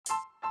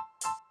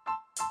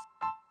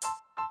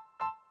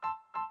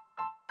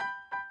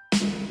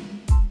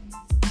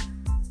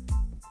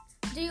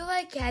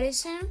like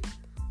Addison?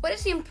 What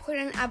is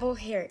important about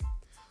her?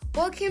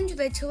 Welcome to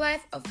the True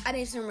Life of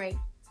Addison Rae.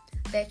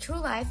 The True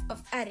Life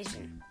of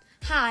Addison.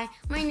 Hi,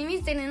 my name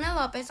is Daniela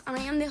Lopez and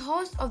I am the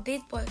host of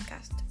this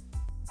podcast.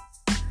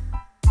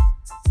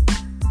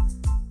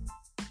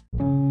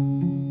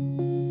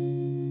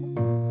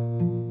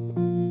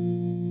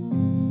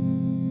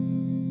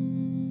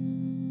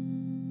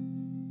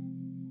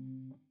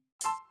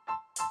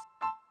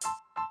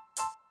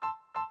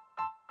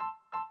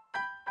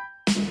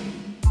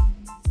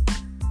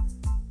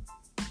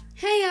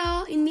 Hey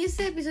y'all, in this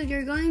episode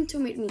you're going to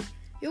meet me.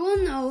 You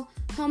will know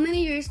how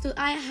many years do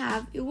I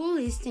have. You will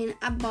listen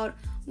about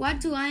what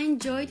do I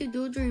enjoy to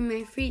do during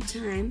my free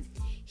time.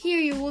 Here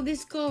you will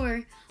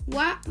discover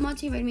what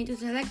motivated me to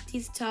select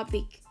this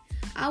topic.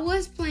 I will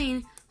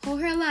explain how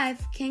her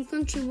life can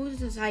contribute to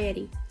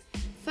society.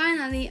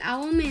 Finally, I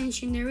will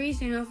mention the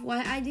reason of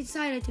why I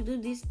decided to do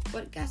this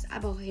podcast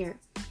about her.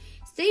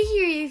 Stay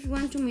here if you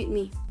want to meet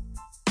me.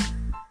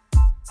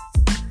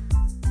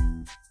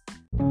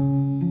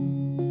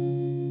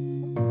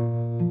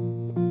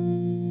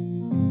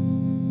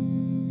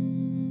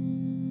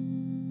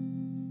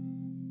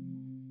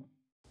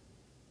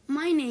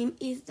 My name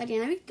is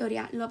Dariana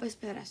Victoria Lopez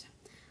Pedraza.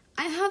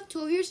 I have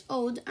 12 years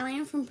old and I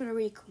am from Puerto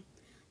Rico.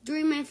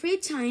 During my free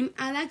time,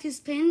 I like to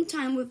spend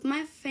time with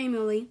my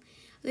family,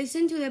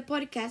 listen to the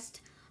podcast,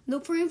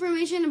 look for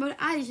information about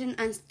Addison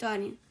and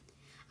studying.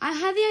 I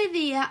had the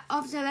idea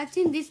of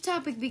selecting this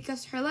topic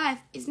because her life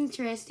is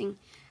interesting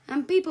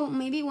and people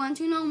maybe want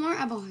to know more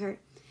about her.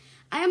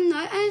 I am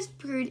not an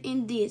expert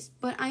in this,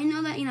 but I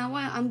know that in a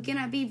while I'm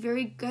gonna be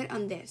very good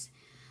on this.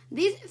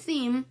 This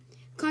theme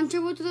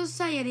contribute to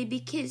society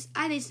because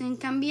Addison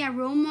can be a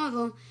role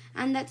model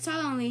and that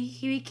suddenly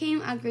he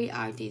became a great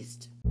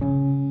artist.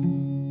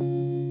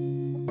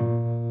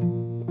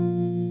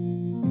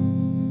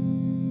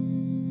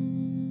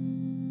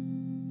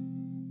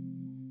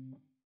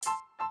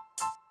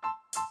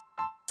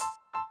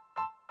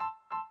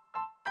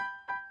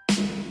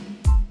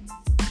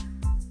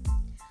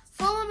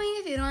 Follow me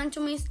if you don't want to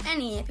miss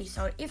any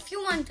episode. If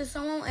you want to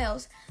someone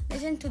else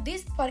listen to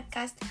this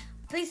podcast,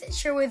 please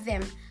share with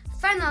them.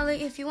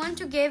 Finally, if you want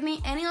to give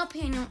me any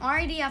opinion or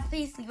idea,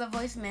 please leave a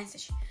voice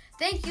message.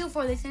 Thank you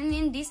for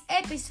listening to this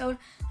episode,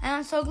 and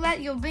I'm so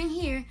glad you've been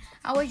here.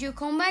 I wish you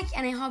come back,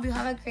 and I hope you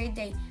have a great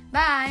day.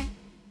 Bye!